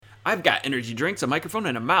I've got energy drinks, a microphone,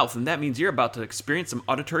 and a mouth, and that means you're about to experience some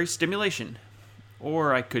auditory stimulation.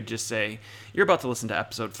 Or I could just say, you're about to listen to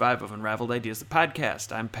episode 5 of Unraveled Ideas, the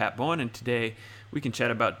podcast. I'm Pat Bowen, and today we can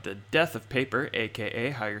chat about the death of paper, aka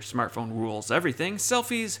how your smartphone rules everything,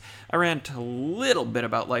 selfies, I rant a little bit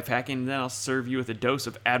about life hacking, and then I'll serve you with a dose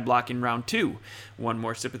of ad blocking round 2. One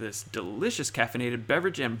more sip of this delicious caffeinated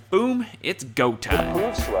beverage, and boom, it's go time.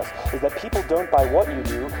 What proves to us is that people don't buy what you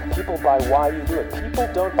do, people buy why you do it. People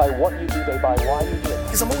don't buy what you do, they buy why you do it.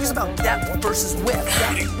 Because I'm always about depth versus width.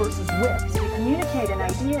 Depth versus width. If you communicate an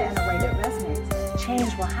idea in a way that resonates,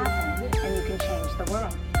 change will happen, and you can change the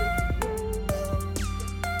world.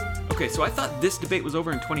 Okay, so I thought this debate was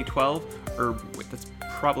over in 2012, or wait, that's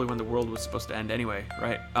probably when the world was supposed to end anyway,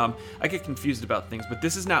 right? I get confused about things, but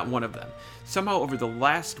this is not one of them. Somehow over the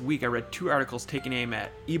last week, I read 2 articles taking aim at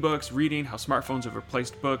ebooks, reading, how smartphones have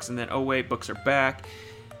replaced books, and then, oh wait, books are back.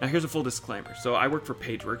 Now here's a full disclaimer. So I work for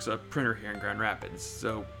PageWorks, a printer here in Grand Rapids,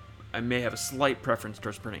 so I may have a slight preference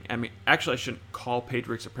towards printing. I mean, actually I shouldn't call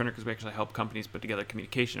PageWorks a printer because we actually help companies put together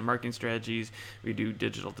communication and marketing strategies. We do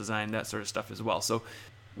digital design, that sort of stuff as well. So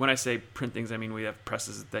when I say print things, I mean we have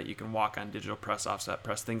presses that you can walk on, digital press, offset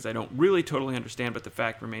press, things I don't really totally understand, but the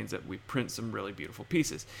fact remains that we print some really beautiful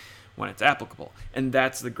pieces when it's applicable. And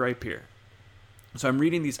that's the gripe here. So I'm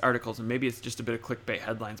reading these articles, and maybe it's just a bit of clickbait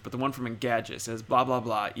headlines, but the one from Engadget says, blah, blah,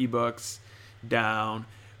 blah, ebooks down,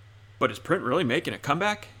 but is print really making a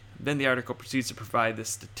comeback? Then the article proceeds to provide the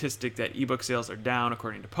statistic that ebook sales are down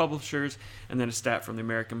according to publishers, and then a stat from the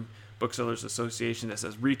American Booksellers Association that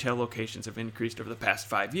says retail locations have increased over the past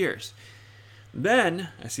 5 years. Then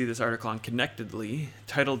I see this article on Connectedly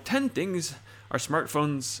titled 10 Things Our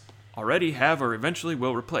Smartphones Already Have or Eventually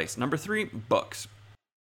Will Replace. Number 3, books.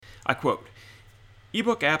 I quote,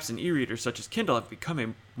 ebook apps and e-readers such as Kindle have become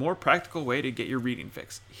a more practical way to get your reading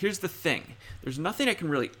fix. Here's the thing. There's nothing I can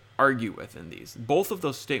really argue with in these. Both of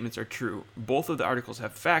those statements are true. Both of the articles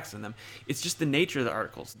have facts in them. It's just the nature of the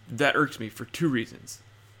articles that irks me for 2 reasons.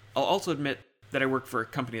 I'll also admit that I work for a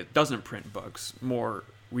company that doesn't print books.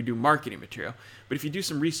 We do marketing material. But if you do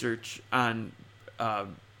some research on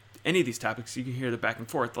any of these topics, you can hear the back and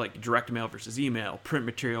forth, like direct mail versus email, print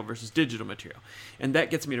material versus digital material. And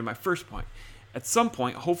that gets me to my first point. At some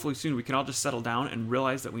point, hopefully soon, we can all just settle down and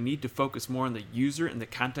realize that we need to focus more on the user and the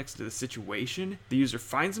context of the situation the user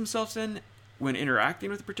finds themselves in when interacting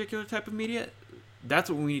with a particular type of media. That's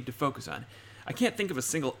what we need to focus on. I can't think of a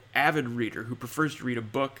single avid reader who prefers to read a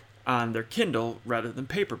book on their Kindle rather than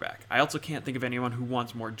paperback. I also can't think of anyone who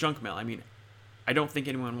wants more junk mail. I mean, I don't think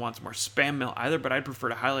anyone wants more spam mail either, but I'd prefer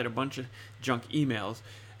to highlight a bunch of junk emails,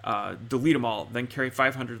 delete them all, then carry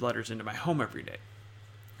 500 letters into my home every day.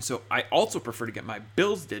 So I also prefer to get my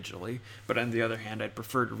bills digitally, but on the other hand, I'd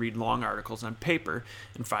prefer to read long articles on paper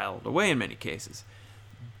and file it away in many cases.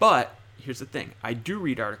 But here's the thing. I do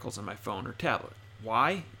read articles on my phone or tablet.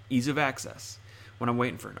 Why? Ease of access. When I'm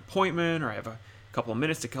waiting for an appointment or I have a couple of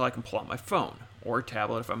minutes to kill, I can pull out my phone or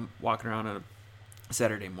tablet. If I'm walking around on a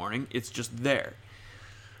Saturday morning, it's just there.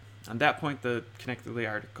 On that point, the Connectedly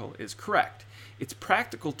article is correct. It's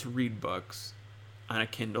practical to read books on a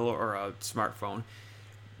Kindle or a smartphone.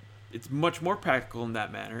 It's much more practical in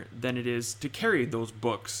that manner than it is to carry those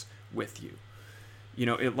books with you. You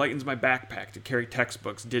know, it lightens my backpack to carry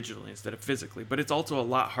textbooks digitally instead of physically, but it's also a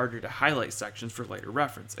lot harder to highlight sections for later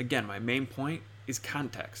reference. Again, my main point is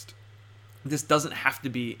context. This doesn't have to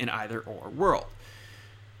be an either-or world.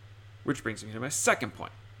 Which brings me to my second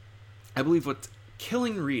point. I believe what's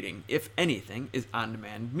killing reading, if anything, is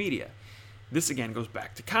on-demand media. This again goes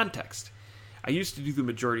back to context. I used to do the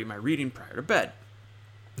majority of my reading prior to bed.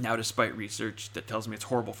 Now, despite research that tells me it's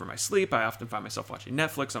horrible for my sleep, I often find myself watching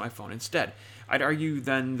Netflix on my phone instead. I'd argue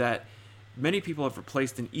then that many people have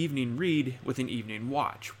replaced an evening read with an evening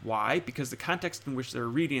watch. Why? Because the context in which they were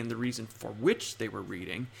reading and the reason for which they were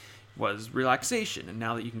reading was relaxation. And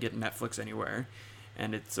now that you can get Netflix anywhere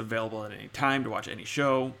and it's available at any time to watch any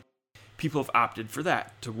show, people have opted for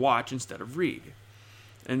that, to watch instead of read.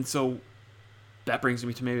 And so that brings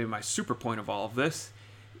me to maybe my super point of all of this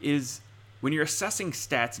is when you're assessing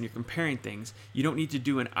stats and you're comparing things, you don't need to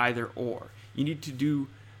do an either or. You need to do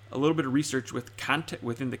a little bit of research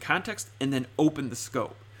within the context and then open the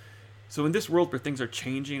scope. So in this world where things are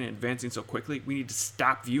changing and advancing so quickly, we need to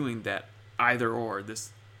stop viewing that either or,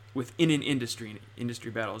 this within an industry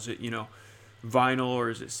battle. Is it, vinyl or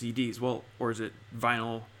is it CDs? Well, or is it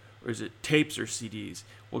vinyl or is it tapes or CDs?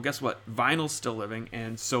 Well, guess what? Vinyl's still living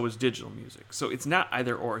and so is digital music. So it's not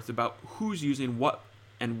either or. It's about who's using what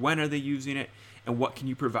and when are they using it, and what can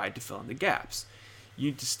you provide to fill in the gaps.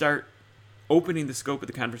 You need to start opening the scope of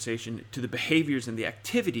the conversation to the behaviors and the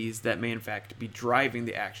activities that may in fact be driving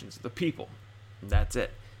the actions of the people. And that's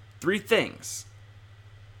it. 3 things.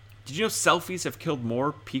 Did you know selfies have killed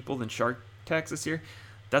more people than shark attacks this year?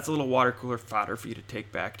 That's a little water cooler fodder for you to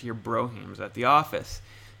take back to your brohams at the office.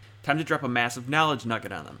 Time to drop a massive knowledge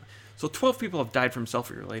nugget on them. So 12 people have died from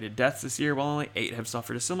selfie-related deaths this year, while only 8 have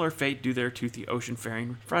suffered a similar fate due to their toothy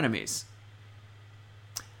ocean-faring frenemies.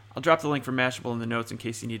 I'll drop the link for Mashable in the notes in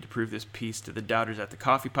case you need to prove this piece to the doubters at the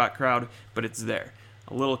coffee pot crowd, but it's there.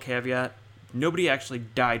 A little caveat, nobody actually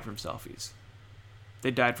died from selfies.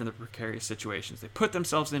 They died from the precarious situations they put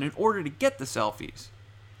themselves in order to get the selfies.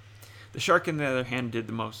 The shark, on the other hand, did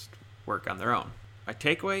the most work on their own. My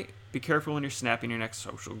takeaway, be careful when you're snapping your next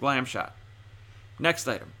social glam shot. Next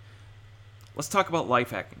item. Let's talk about life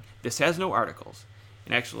hacking. This has no articles.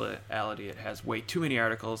 In actuality, it has way too many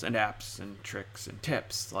articles and apps and tricks and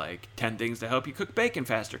tips, like 10 things to help you cook bacon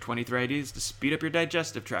faster, 23 ideas to speed up your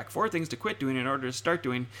digestive tract, 4 things to quit doing in order to start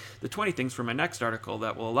doing, the 20 things from my next article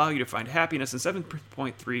that will allow you to find happiness in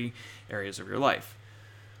 7.3 areas of your life.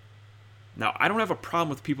 Now, I don't have a problem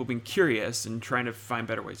with people being curious and trying to find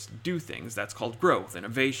better ways to do things. That's called growth,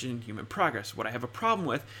 innovation, human progress. What I have a problem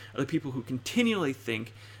with are the people who continually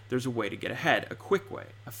think there's a way to get ahead, a quick way,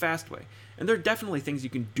 a fast way. And there are definitely things you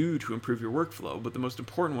can do to improve your workflow, but the most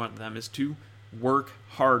important one of them is to work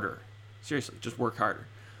harder. Seriously, just work harder.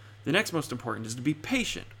 The next most important is to be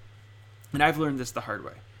patient. And I've learned this the hard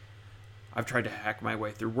way. I've tried to hack my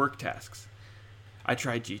way through work tasks. I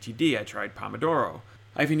tried GTD, I tried Pomodoro.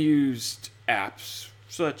 I even used apps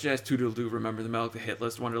such as Toodle-Doo, Remember the Milk, the Hit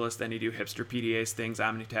List, Wunderlist, AnyDo, Hipster, PDAs, Things,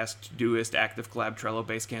 Omnitask, Todoist, Active Collab, Trello,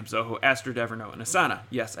 Basecamp, Zoho, Astrid, Evernote, and Asana.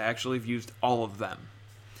 Yes, I actually have used all of them.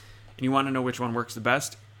 And you want to know which one works the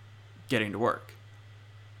best? Getting to work.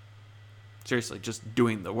 Seriously, just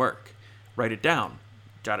doing the work. Write it down.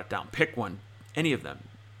 Jot it down. Pick one. Any of them.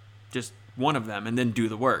 Just one of them, and then do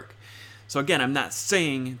the work. So again, I'm not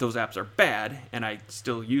saying those apps are bad, and I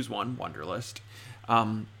still use one, Wunderlist.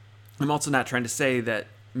 I'm also not trying to say that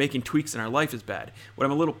making tweaks in our life is bad. What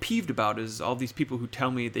I'm a little peeved about is all these people who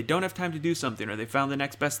tell me they don't have time to do something or they found the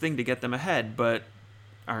next best thing to get them ahead but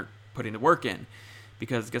aren't putting the work in.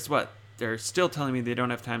 Because guess what? They're still telling me they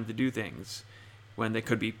don't have time to do things when they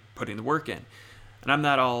could be putting the work in. And I'm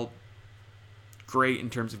not all great in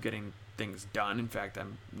terms of getting things done. In fact,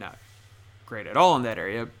 I'm not great at all in that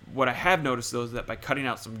area. What I have noticed, though, is that by cutting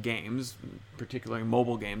out some games, particularly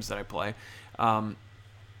mobile games that I play,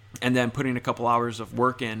 and then putting a couple hours of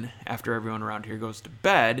work in after everyone around here goes to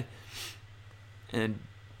bed and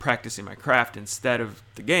practicing my craft instead of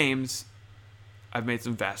the games, I've made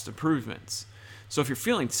some vast improvements. So if you're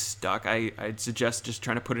feeling stuck, I'd suggest just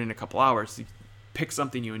trying to put in a couple hours. Pick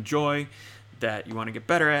something you enjoy that you want to get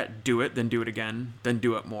better at, do it, then do it again, then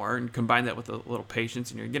do it more, and combine that with a little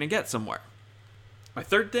patience, and you're going to get somewhere. My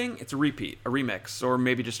third thing, it's a repeat, a remix, or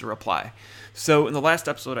maybe just a reply. So in the last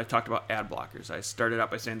episode, I talked about ad blockers. I started out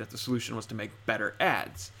by saying that the solution was to make better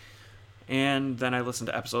ads. And then I listened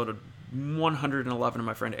to episode 111 of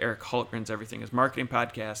my friend Eric Hultgren's Everything is Marketing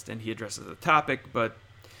podcast, and he addresses the topic, but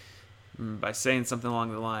by saying something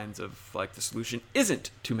along the lines of, like, the solution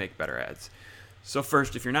isn't to make better ads. So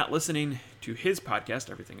first, if you're not listening to his podcast,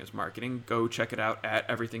 Everything is Marketing, go check it out at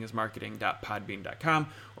everythingismarketing.podbean.com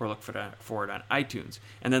or look for it on iTunes.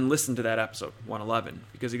 And then listen to that episode, 111,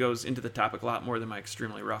 because he goes into the topic a lot more than my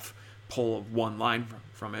extremely rough pull of one line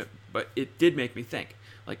from it. But it did make me think,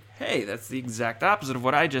 like, hey, that's the exact opposite of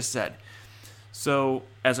what I just said. So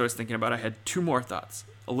as I was thinking about it, I had 2 more thoughts,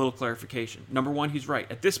 a little clarification. Number one, he's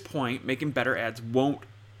right. At this point, making better ads won't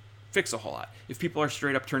fix a whole lot. If people are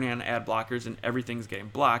straight up turning on ad blockers and everything's getting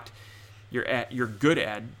blocked, your good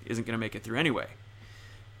ad isn't going to make it through anyway.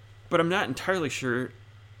 But I'm not entirely sure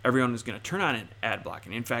everyone is going to turn on an ad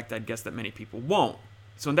blocking. In fact, I'd guess that many people won't.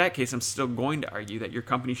 So in that case, I'm still going to argue that your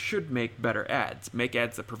company should make better ads. Make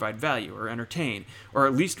ads that provide value or entertain, or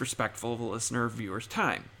at least respectful of the listener or viewer's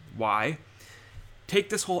time. Why? Take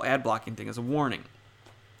this whole ad blocking thing as a warning.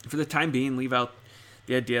 For the time being, leave out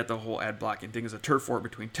the idea that the whole ad blocking thing is a turf war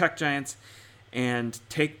between tech giants, and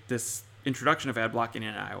take this introduction of ad blocking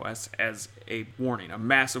in iOS as a warning, a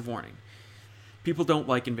massive warning. People don't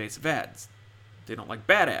like invasive ads. They don't like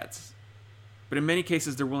bad ads. But in many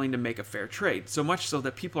cases, they're willing to make a fair trade, so much so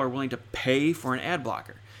that people are willing to pay for an ad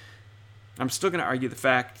blocker. I'm still going to argue the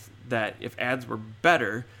fact that if ads were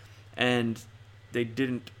better and they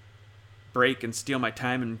didn't break and steal my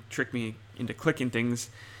time and trick me into clicking things,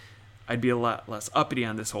 I'd be a lot less uppity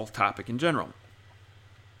on this whole topic in general.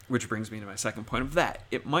 Which brings me to my second point of that.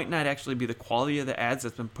 It might not actually be the quality of the ads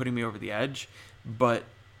that's been putting me over the edge, but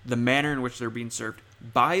the manner in which they're being served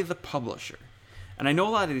by the publisher. And I know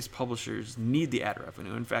a lot of these publishers need the ad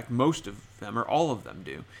revenue. In fact, most of them, or all of them,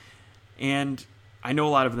 do. And I know a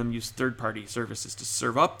lot of them use third-party services to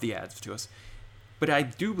serve up the ads to us. But I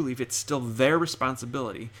do believe it's still their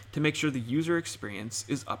responsibility to make sure the user experience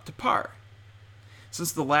is up to par.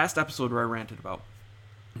 Since the last episode where I ranted about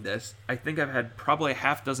this, I think I've had probably a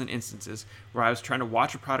half dozen instances where I was trying to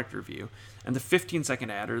watch a product review, and the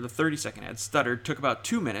 15-second ad or the 30-second ad stuttered, took about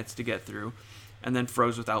 2 minutes to get through, and then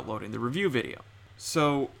froze without loading the review video.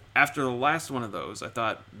 So after the last one of those, I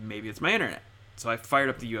thought maybe it's my internet. So I fired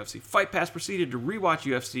up the UFC Fight Pass, proceeded to rewatch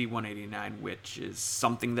UFC 189, which is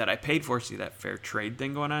something that I paid for. See that fair trade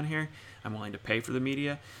thing going on here? I'm willing to pay for the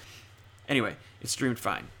media. Anyway, it streamed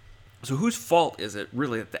fine. So whose fault is it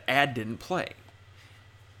really that the ad didn't play?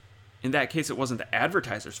 In that case, it wasn't the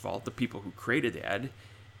advertiser's fault, the people who created the ad.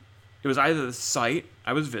 It was either the site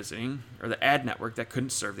I was visiting or the ad network that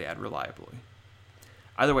couldn't serve the ad reliably.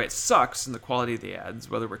 Either way, it sucks, and the quality of the ads,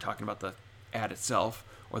 whether we're talking about the ad itself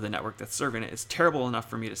or the network that's serving it, is terrible enough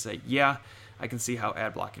for me to say, yeah, I can see how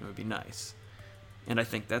ad blocking would be nice. And I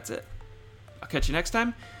think that's it. I'll catch you next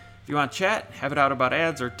time. If you want to chat, have it out about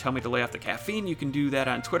ads, or tell me to lay off the caffeine, you can do that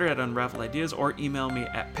on Twitter at UnraveledIdeas, or email me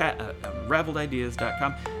at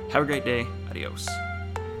pat@unraveledideas.com. Have a great day. Adios.